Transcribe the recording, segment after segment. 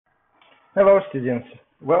Hello students,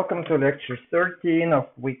 welcome to lecture 13 of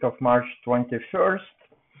week of March 21st,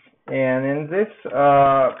 and in this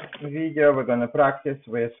video we're going to practice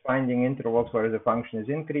with finding intervals where the function is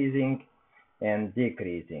increasing and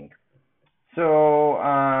decreasing. So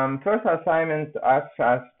first assignment asks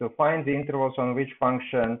us to find the intervals on which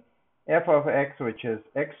function f of x, which is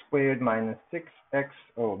x squared minus 6x,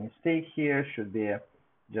 oh mistake here, should be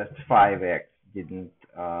just 5x, didn't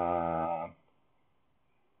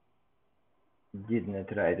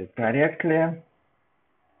write it correctly,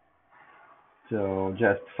 so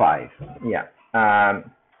just 5. Yeah.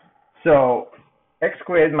 So x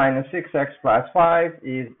squared minus 6x plus 5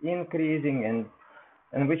 is increasing,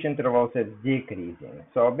 and which intervals it's decreasing.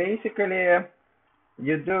 So basically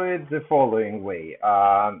you do it the following way.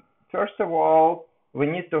 First of all, we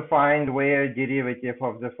need to find where derivative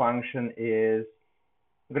of the function is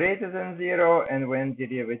greater than 0 and when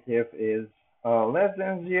derivative is less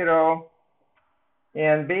than 0.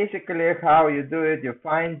 And basically how you do it, you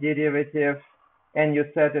find derivative and you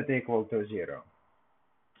set it equal to 0.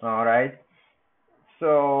 All right.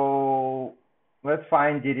 So let's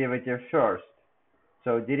find derivative first.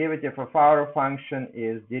 So derivative of our function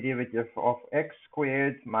is derivative of x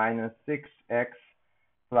squared minus 6x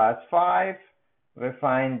plus 5. We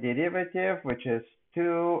find derivative, which is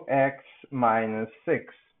 2x minus 6.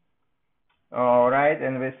 All right,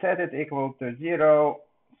 and we set it equal to 0.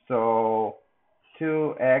 So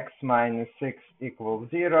 2x minus 6 equals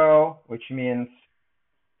 0, which means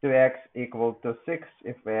 2x equal to 6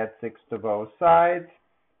 if we add 6 to both sides.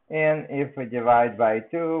 And if we divide by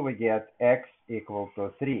 2, we get x equal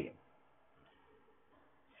to 3.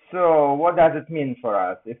 So what does it mean for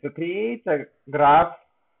us? If we create a graph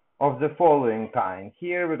of the following kind,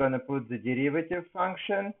 here we're going to put the derivative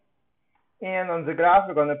function, and on the graph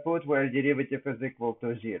we're going to put where derivative is equal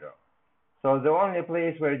to 0. So the only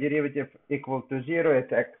place where derivative equal to 0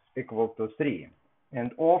 is x equal to 3.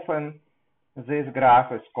 And often this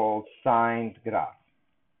graph is called signed graph.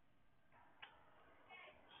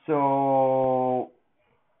 So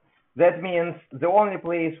that means the only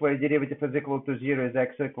place where derivative is equal to 0 is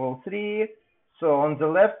x equals 3. So on the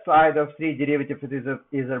left side of 3, derivative is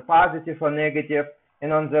either positive or negative,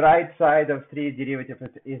 and on the right side of 3, derivative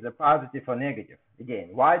is either positive or negative. Again,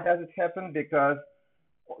 why does it happen? Because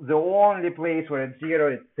the only place where it's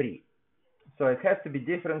 0 is 3. So it has to be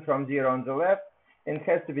different from 0 on the left, and it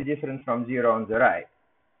has to be different from 0 on the right.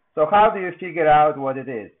 So how do you figure out what it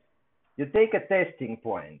is? You take a testing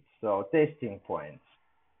point. So testing points.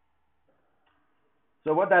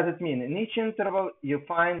 So what does it mean? In each interval, you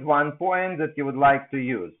find one point that you would like to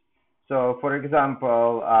use. So for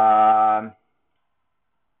example,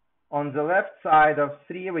 on the left side of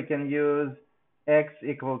 3, we can use x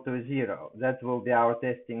equal to 0. That will be our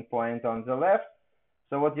testing point on the left.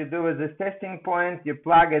 So what you do with this testing point, you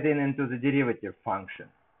plug it into the derivative function.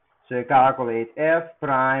 So you calculate f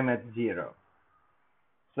prime at 0.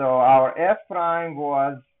 So our f prime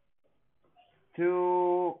was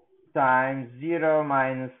 2 times 0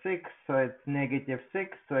 minus 6, so it's negative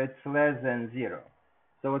 6, so it's less than 0.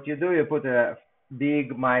 So what you do, you put a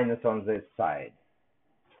big minus on this side.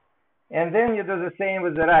 And then you do the same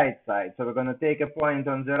with the right side. So we're going to take a point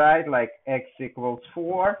on the right, like x equals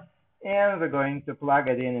 4, and we're going to plug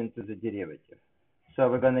it into the derivative. So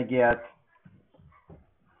we're going to get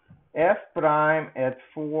f prime at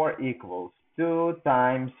 4 equals 2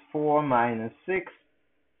 times 4 minus 6.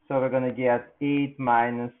 So we're going to get 8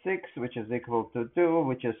 minus 6, which is equal to 2,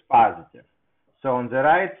 which is positive. So on the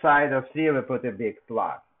right side of 3, we put a big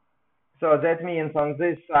plus. So that means on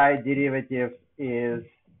this side, derivative is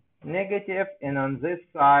negative, and on this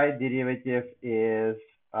side, derivative is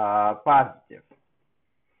positive.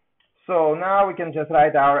 So now we can just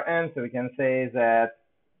write our answer. We can say that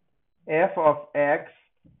f of x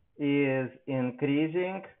is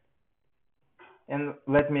increasing. And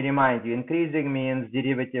let me remind you, increasing means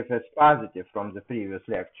derivative is positive from the previous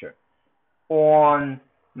lecture. On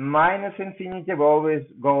minus infinity, we always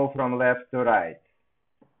go from left to right.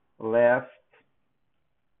 Left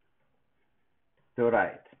to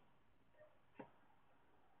right.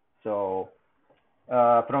 So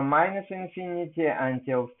from minus infinity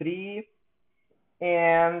until 3,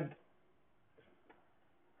 and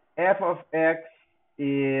f of x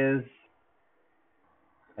is,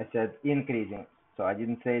 I said increasing, so I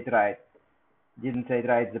didn't say it right.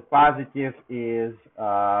 The positive is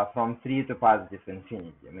from 3 to positive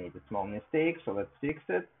infinity. I made a small mistake, so let's fix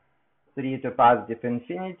it. 3 to positive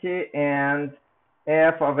infinity, and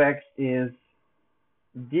f of x is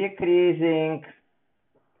decreasing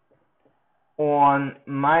on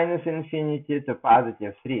minus infinity to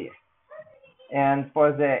positive 3. And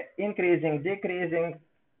for the increasing, decreasing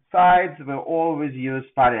sides, we always use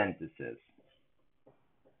parentheses.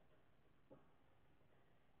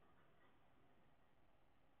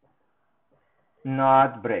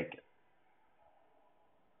 Not bracket.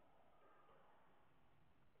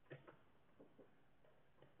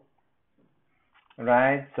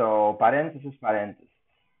 Right? So parentheses, parentheses.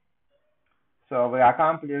 So we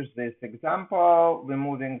accomplished this example. We're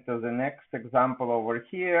moving to the next example over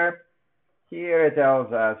here. Here it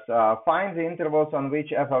tells us, find the intervals on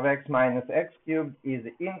which f of x minus x cubed is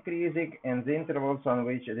increasing and the intervals on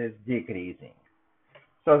which it is decreasing.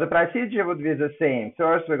 So the procedure would be the same.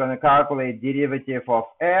 First, we're going to calculate derivative of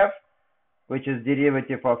f, which is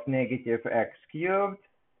derivative of negative x cubed,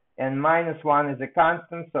 and minus 1 is a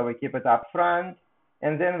constant, so we keep it up front,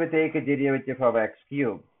 and then we take a derivative of x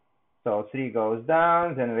cubed. So 3 goes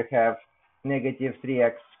down, then we have negative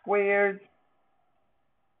 3x squared.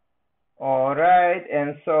 All right,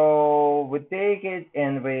 and so we take it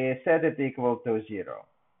and we set it equal to 0.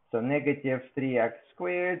 So negative 3x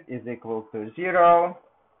squared is equal to 0,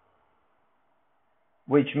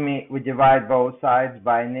 which means we divide both sides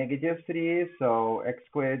by negative 3, so x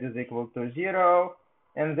squared is equal to 0,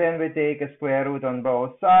 and then we take a square root on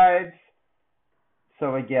both sides,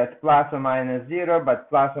 so we get plus or minus 0, but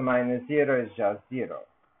plus or minus 0 is just 0.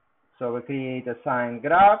 So we create a sine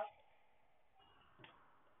graph.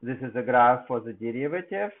 This is a graph for the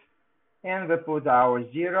derivative, and we put our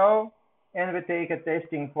 0, and we take a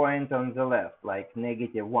testing point on the left, like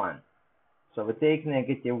negative 1. So we take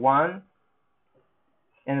negative 1,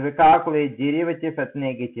 and we calculate derivative at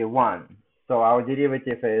negative 1. So our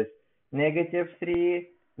derivative is negative 3,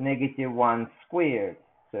 negative 1 squared.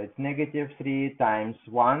 So it's negative 3 times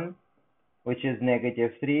 1, which is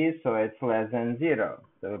negative 3, so it's less than 0.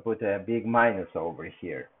 So we put a big minus over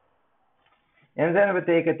here. And then we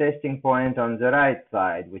take a testing point on the right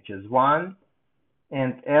side, which is 1,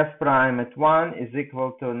 and f prime at 1 is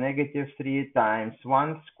equal to negative 3 times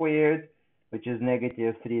 1 squared, which is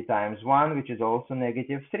negative 3 times 1, which is also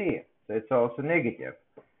negative 3. So it's also negative.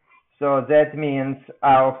 So that means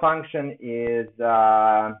our function is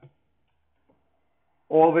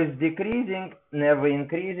always decreasing, never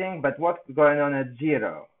increasing, but what's going on at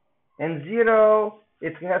 0? And 0,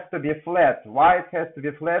 it has to be flat. Why it has to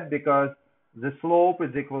be flat? Because the slope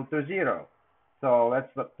is equal to 0. So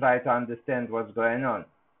let's try to understand what's going on.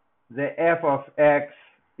 The f of x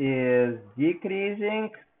is decreasing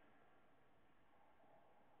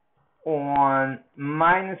on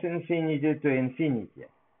minus infinity to infinity.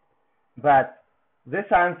 But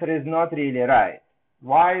this answer is not really right.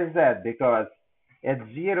 Why is that? Because at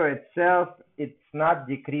 0 itself, it's not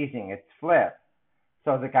decreasing, it's flat.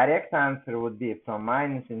 So the correct answer would be from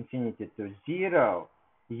minus infinity to 0,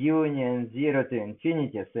 union 0 to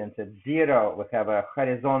infinity. Since at 0, we have a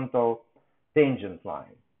horizontal tangent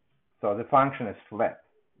line. So the function is flat,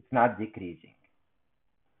 it's not decreasing.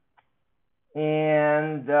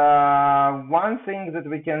 And one thing that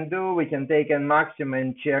we can do, we can take a maximum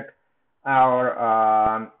and check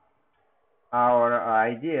our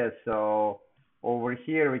idea. So over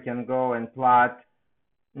here, we can go and plot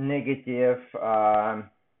negative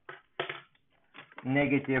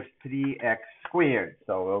 3x squared.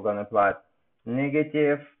 So we're going to plot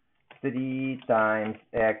negative 3 times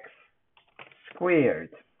x squared,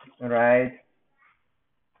 right?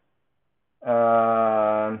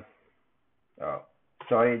 Oh,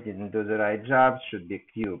 sorry, didn't do the right job. Should be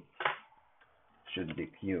cubed. Should be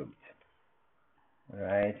cubed,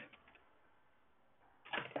 right?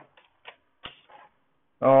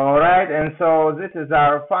 All right, and so this is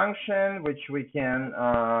our function, which we can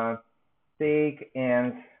take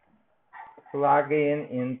and plug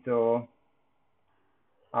into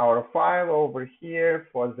our file over here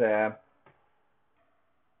for the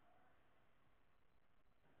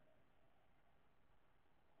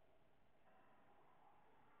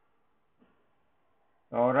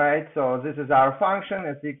all right, so this is our function.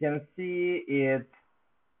 As you can see,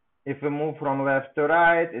 if we move from left to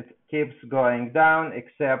right, it keeps going down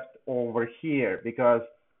except over here, because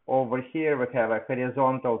over here we have a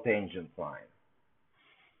horizontal tangent line.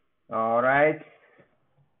 All right,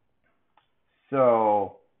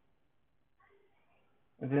 so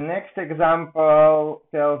the next example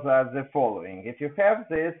tells us the following. If you have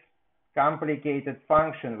this complicated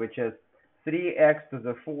function, which is 3x to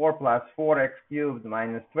the 4 plus 4x cubed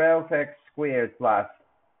minus 12x squared plus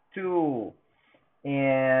 2,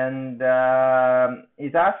 and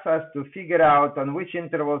it asks us to figure out on which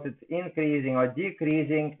intervals it's increasing or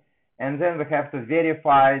decreasing, and then we have to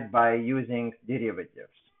verify it by using derivatives.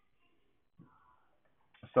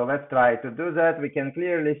 So let's try to do that. We can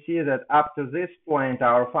clearly see that up to this point,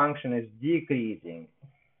 our function is decreasing.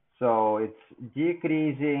 So it's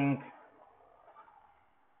decreasing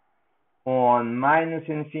on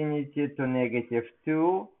 -infinity to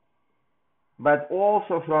 -2. But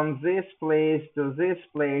also from this place to this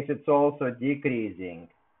place, it's also decreasing.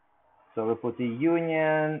 So we put a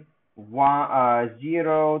union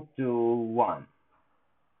 0 to 1.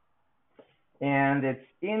 And it's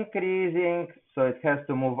increasing, so it has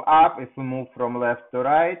to move up if we move from left to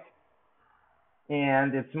right.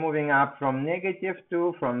 And it's moving up from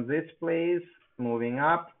 -2 from this place, moving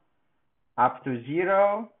up to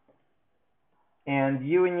 0. And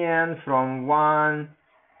union from 1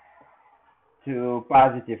 to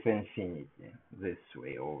positive infinity, this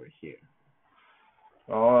way over here.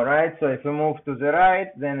 All right, so if we move to the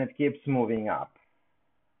right, then it keeps moving up.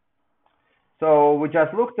 So we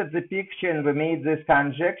just looked at the picture and we made these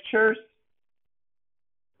conjectures.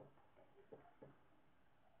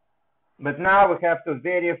 But now we have to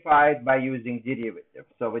verify it by using derivative.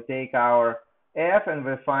 So we take our f and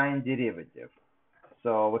we find derivative.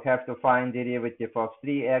 So we have to find derivative of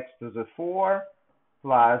 3x to the 4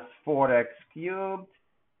 plus 4x cubed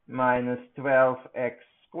minus 12x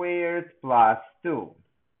squared plus 2.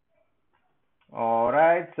 All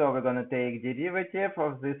right, so we're going to take derivative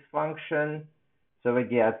of this function. So we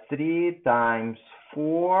get 3 times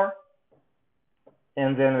 4,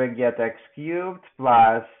 and then we get x cubed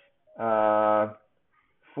plus 4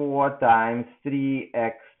 times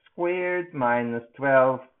 3x squared minus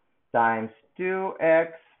 12 times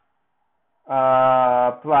 2x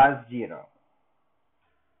plus 0.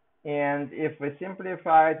 And if we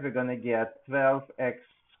simplify it, we're going to get 12x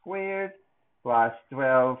squared plus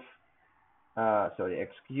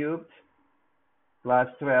x cubed plus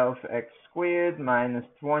 12x squared minus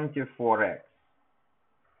 24x.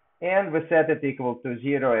 And we set it equal to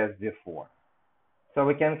 0 as before. So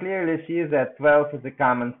we can clearly see that 12 is a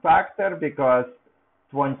common factor because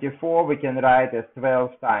 24 we can write as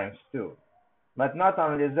 12 times 2. But not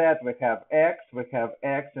only that, we have x,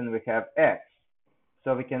 and we have x.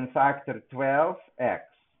 So we can factor 12x.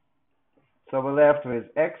 So we're left with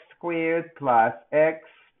x squared plus x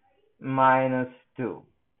minus 2.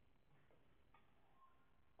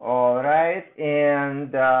 All right,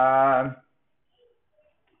 and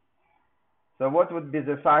so what would be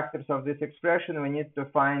the factors of this expression? We need to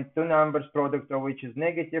find two numbers, product of which is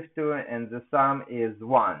 -2, and the sum is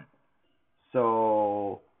 1.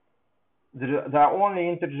 So the only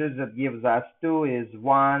integers that gives us 2 is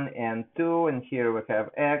 1 and 2, and here we have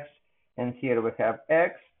x, and here we have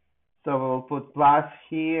x. So we'll put plus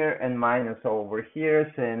here and minus over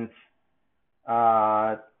here, since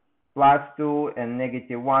plus 2 and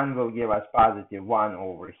 -1 will give us +1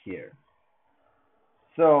 over here.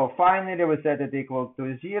 So finally, we set it equal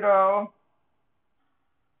to 0.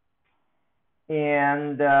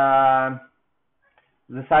 And the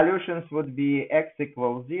solutions would be x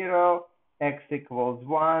equals 0, x equals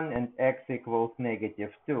 1, and x equals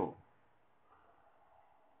 -2.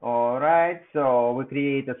 All right, so we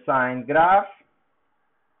create a signed graph.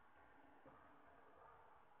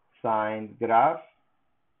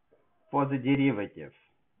 For the derivative,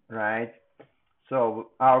 right?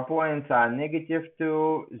 So our points are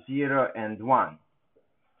 -2, 0, and 1.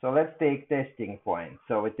 So let's take testing point.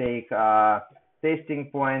 So we take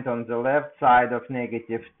testing point on the left side of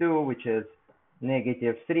 -2, which is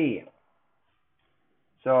 -3.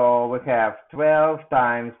 So we have 12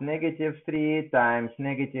 times -3 times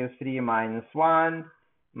 -3 minus 1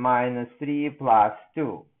 minus 3 plus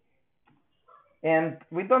 2. And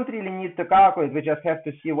we don't really need to calculate, we just have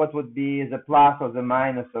to see what would be the plus or the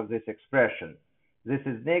minus of this expression. This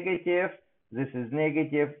is negative,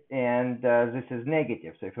 and this is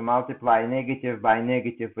negative. So if we multiply negative by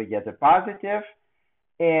negative, we get a positive.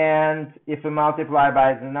 And if we multiply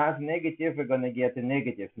by the negative, we're going to get a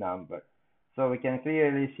negative number. So we can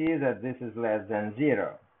clearly see that this is less than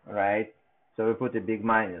 0, right? So we put a big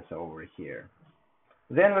minus over here.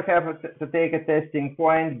 Then we have to take a testing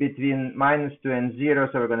point between -2 and 0,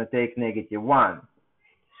 so we're going to take -1.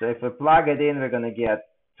 So if we plug it in, we're going to get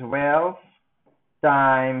 12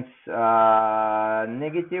 times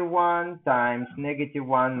 -1 times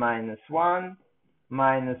 -1 minus 1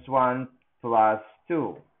 minus 1 plus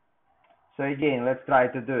 2. So again, let's try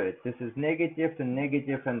to do it. This is negative and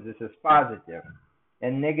negative, and this is positive.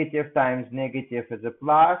 And negative times negative is a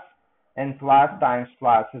plus, and plus times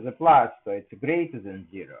plus is a plus, so it's greater than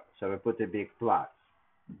 0. So we put a big plus.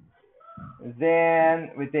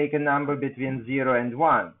 Then we take a number between 0 and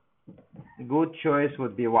 1. Good choice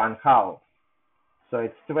would be 1/2. So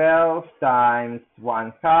it's 12 times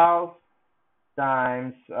 1/2,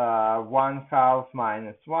 times 1/2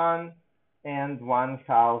 minus 1 and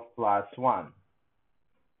 1/2 plus 1.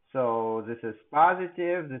 So this is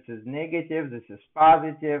positive, this is negative, this is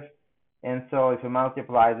positive, and so if we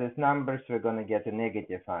multiply these numbers, we're going to get a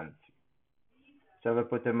negative answer. So we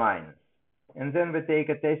put a minus. And then we take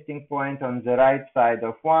a testing point on the right side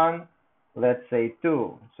of 1, let's say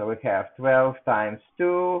 2. So we have 12 times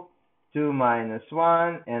 2, 2 minus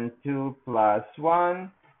 1, and 2 plus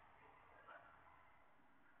 1.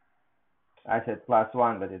 I said plus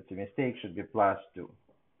 1, but it's a mistake, should be plus 2.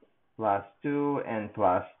 Plus 2 and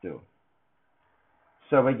plus 2.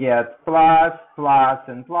 So we get plus, plus,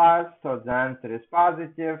 and plus, so the answer is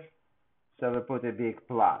positive, so we put a big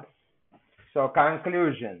plus. So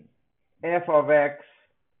conclusion, f of x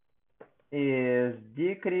is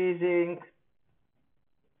decreasing,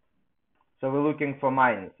 so we're looking for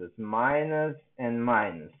minuses, minus and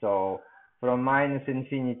minus. So from minus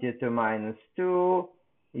infinity to minus 2,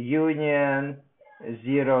 union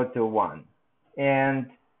 0 to 1.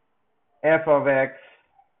 And f of x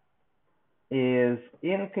is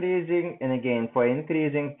increasing, and again, for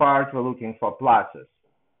increasing part, we're looking for pluses.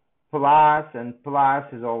 Plus and plus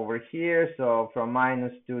is over here, so from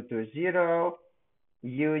minus 2 to 0,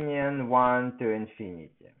 union 1 to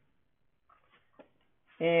infinity.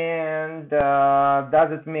 And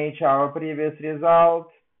does it match our previous result?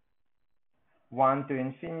 1 to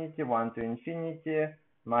infinity, 1 to infinity,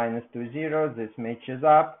 minus 2, 0, this matches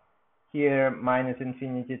up. Here, minus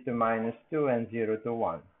infinity to minus 2 and 0 to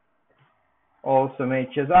 1. Also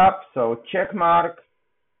matches up, so check mark.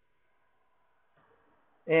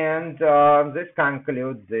 And this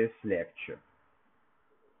concludes this lecture.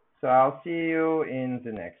 So I'll see you in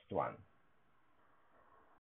the next one.